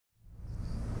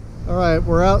All right,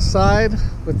 we're outside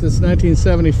with this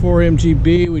 1974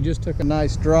 MGB. We just took a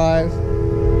nice drive.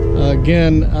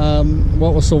 Again,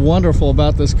 what was so wonderful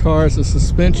about this car is the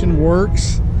suspension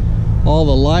works, all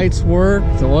the lights work,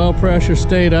 the oil pressure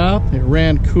stayed up, it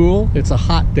ran cool. It's a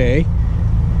hot day.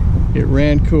 It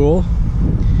ran cool.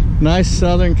 Nice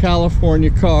Southern California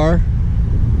car.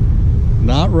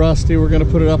 Not rusty. We're going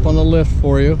to put it up on the lift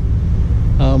for you.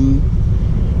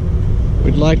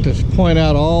 We'd like to point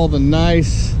out all the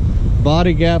nice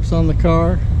body gaps on the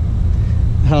car,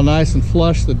 how nice and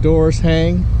flush the doors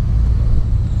hang.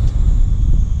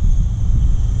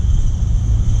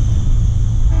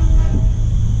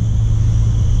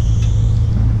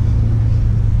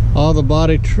 All the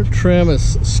body trim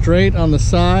is straight on the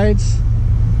sides.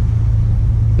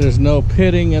 There's no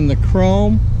pitting in the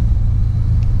chrome.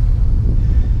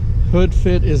 Hood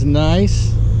fit is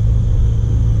nice.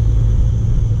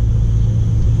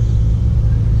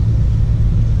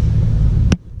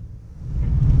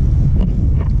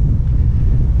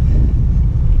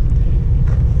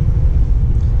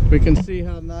 We can see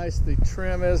how nice the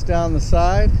trim is down the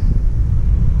side.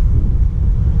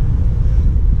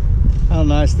 How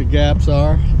nice the gaps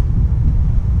are.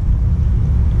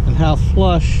 And how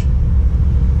flush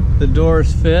the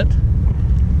doors fit.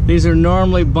 These are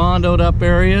normally bondoed up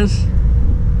areas.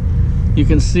 You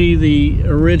can see the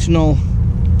original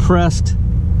pressed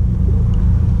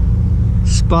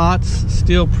spots,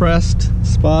 steel pressed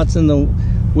spots in the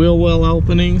wheel well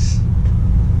openings.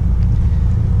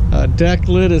 Deck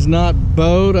lid is not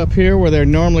bowed up here where they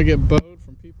normally get bowed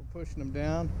from people pushing them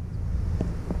down.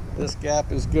 This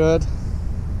gap is good.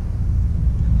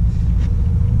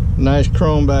 Nice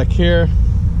chrome back here.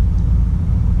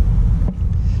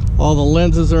 All the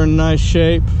lenses are in nice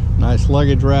shape. Nice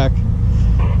luggage rack.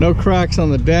 No cracks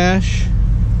on the dash.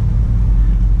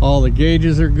 All the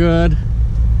gauges are good.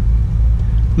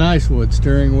 Nice wood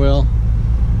steering wheel.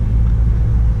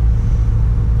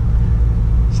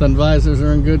 Sun visors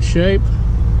are in good shape.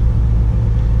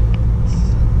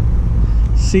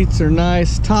 Seats are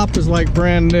nice. Top is like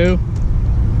brand new.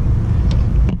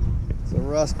 It's a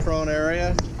rust prone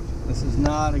area. This is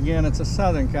not, again, it's a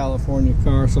Southern California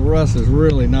car, so rust is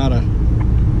really not a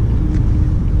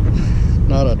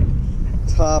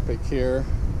topic here.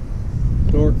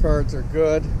 Door cards are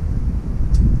good.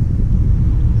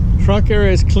 Trunk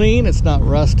area is clean, it's not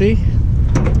rusty.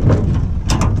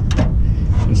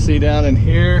 You can see down in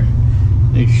here,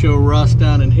 they show rust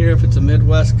down in here if it's a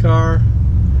Midwest car.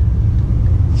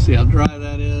 See how dry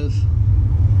that is.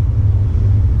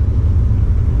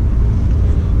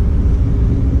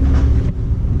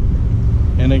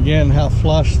 And again, how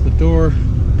flush the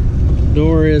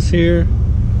door is here.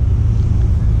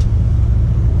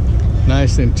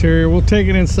 Nice interior. We'll take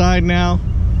it inside now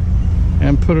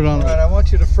and put it on. All right, I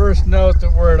want you to first note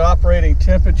that we're at operating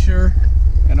temperature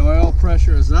and oil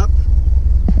pressure is up.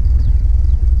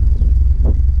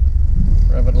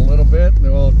 Rev it a little bit and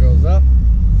the oil goes up.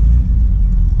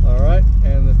 All right,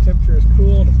 and the temperature is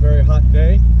cool and it's a very hot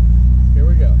day. Here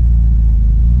we go.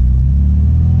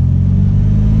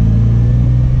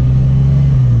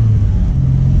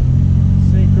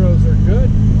 Synchros are good.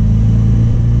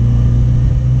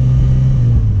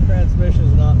 Transmission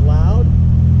is not loud.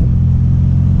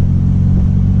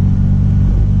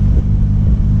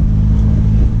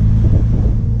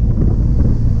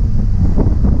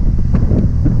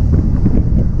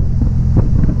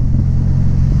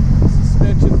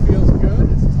 Suspension feels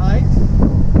good. It's tight.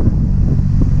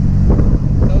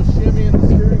 No shimmy in the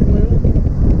steering wheel.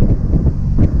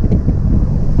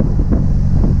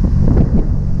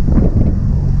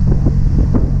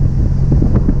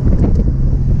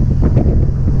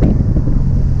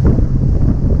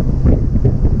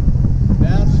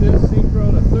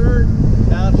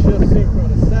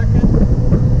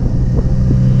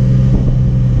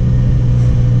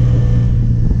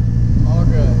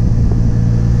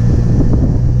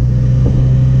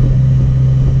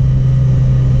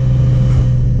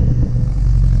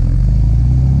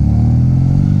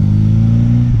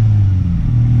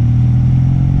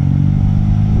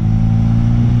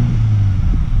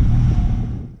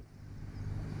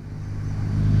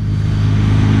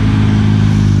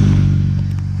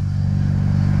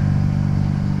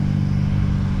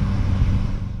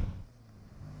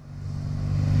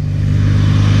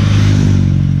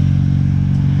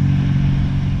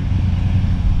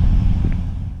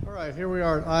 Here we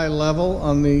are at eye level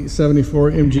on the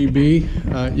 74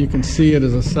 MGB. You can see it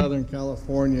is a Southern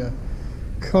California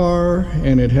car,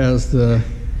 and it has the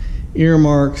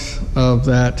earmarks of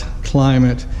that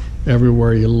climate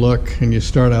everywhere you look. And you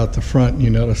start out the front and you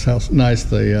notice how nice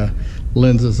the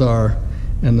lenses are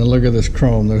And then look at this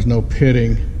chrome. There's no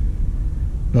pitting,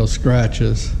 no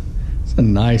scratches. It's a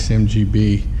nice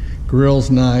MGB. Grill's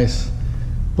nice.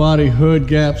 Body hood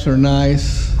gaps are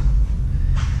nice.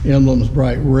 Emblem's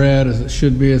bright red as it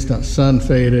should be. It's not sun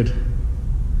faded.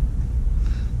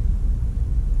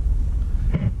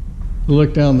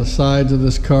 Look down the sides of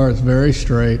this car. It's very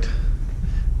straight.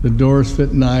 The doors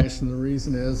fit nice, and the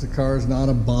reason is the car is not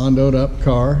a bondoed up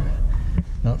car.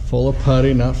 Not full of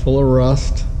putty, not full of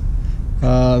rust.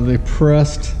 The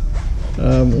pressed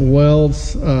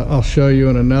welds, I'll show you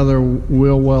in another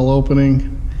wheel well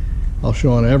opening. I'll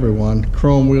show on everyone.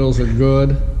 Chrome wheels are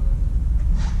good.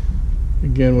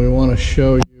 Again, we want to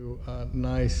show you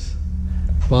nice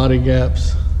body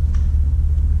gaps.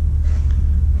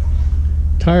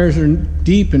 Tires are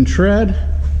deep in tread.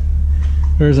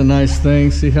 There's a nice thing.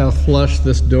 See how flush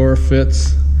this door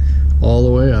fits all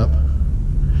the way up.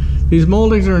 These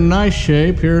moldings are in nice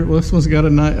shape. Here, this one's got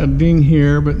a ding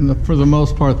here, but for the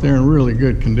most part, they're in really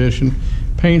good condition.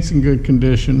 Paint's in good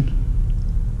condition.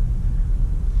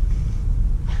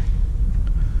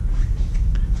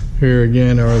 Here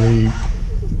again are the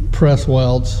press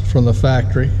welds from the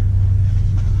factory.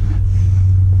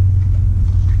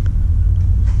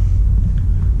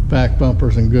 Back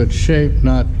bumper's in good shape,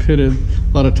 not pitted.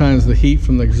 A lot of times the heat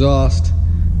from the exhaust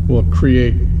will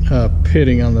create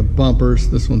pitting on the bumpers.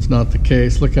 This one's not the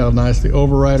case. Look how nice the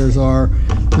overriders are.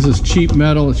 This is cheap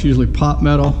metal. It's usually pot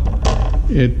metal.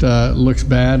 It looks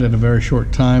bad in a very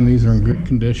short time. These are in good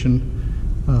condition.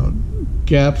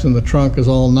 Gaps in the trunk is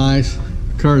all nice.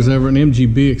 The car's ever, an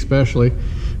MGB especially,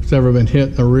 if it's ever been hit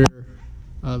in the rear,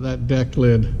 that deck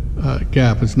lid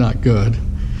gap is not good.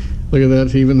 Look at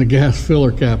that, even the gas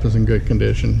filler cap is in good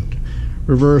condition.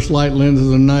 Reverse light lens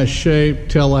is in nice shape.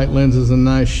 Tail light lens is in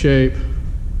nice shape.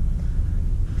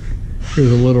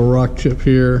 Here's a little rock chip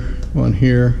here, one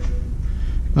here.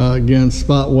 Again,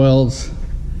 spot welds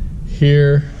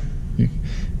here.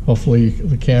 Hopefully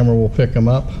the camera will pick them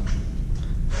up.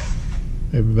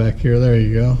 Maybe back here, there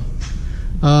you go.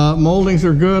 Moldings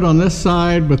are good on this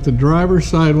side, but the driver's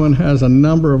side one has a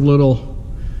number of little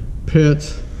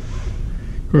pits.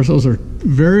 Of course, those are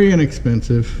very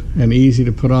inexpensive and easy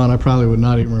to put on. I probably would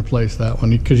not even replace that one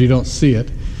because you don't see it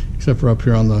except for up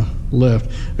here on the lift.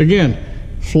 Again,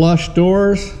 flush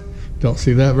doors, don't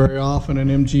see that very often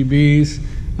in MGBs.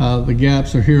 The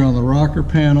gaps are here on the rocker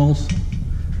panels,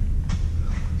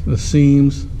 the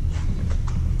seams.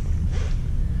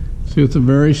 See, it's a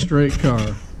very straight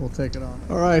car. We'll take it on.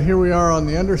 All right, here we are on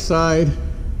the underside.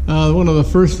 One of the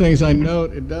first things I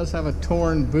note, it does have a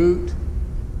torn boot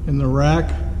in the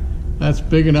rack. That's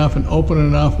big enough and open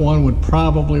enough. One would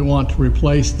probably want to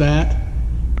replace that.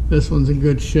 This one's in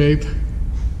good shape.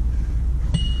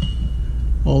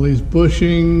 All these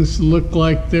bushings look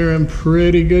like they're in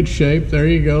pretty good shape. There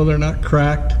you go, they're not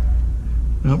cracked,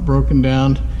 not broken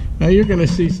down. Now you're gonna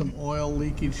see some oil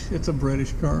leakage. It's a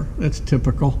British car, that's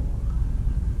typical.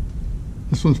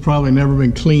 This one's probably never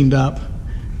been cleaned up.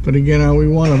 But again, we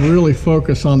want to really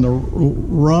focus on the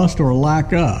rust or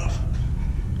lack of.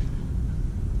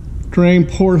 Drain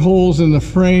portholes in the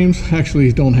frames. Actually,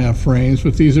 these don't have frames,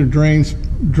 but these are drain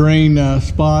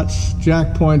spots.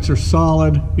 Jack points are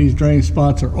solid. These drain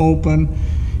spots are open.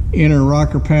 Inner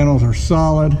rocker panels are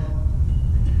solid.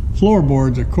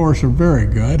 Floorboards, of course, are very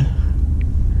good.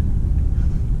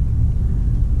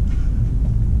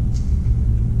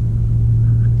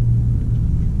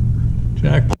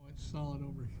 Jack points solid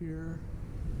over here.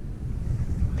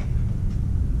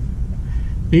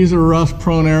 These are rust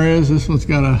prone areas. This one's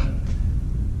got a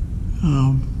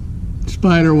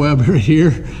spider web right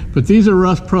here, but these are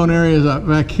rust prone areas out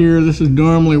back here. This is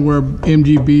normally where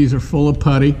MGBs are full of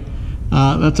putty.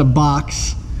 That's a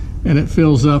box, and it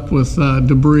fills up with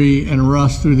debris and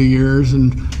rust through the years,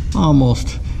 and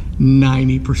almost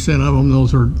 90% of them,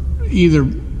 those are either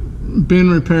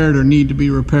been repaired or need to be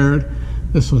repaired.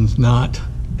 This one's not.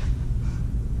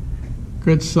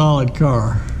 Good solid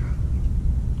car.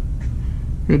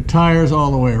 Good tires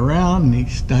all the way around.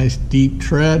 Nice deep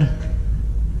tread.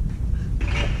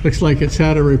 Looks like it's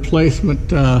had a replacement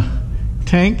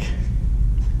tank.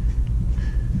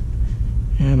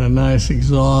 And a nice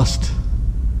exhaust.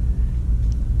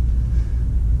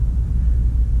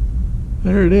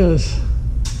 There it is.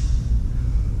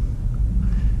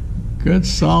 Good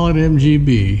solid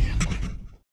MGB.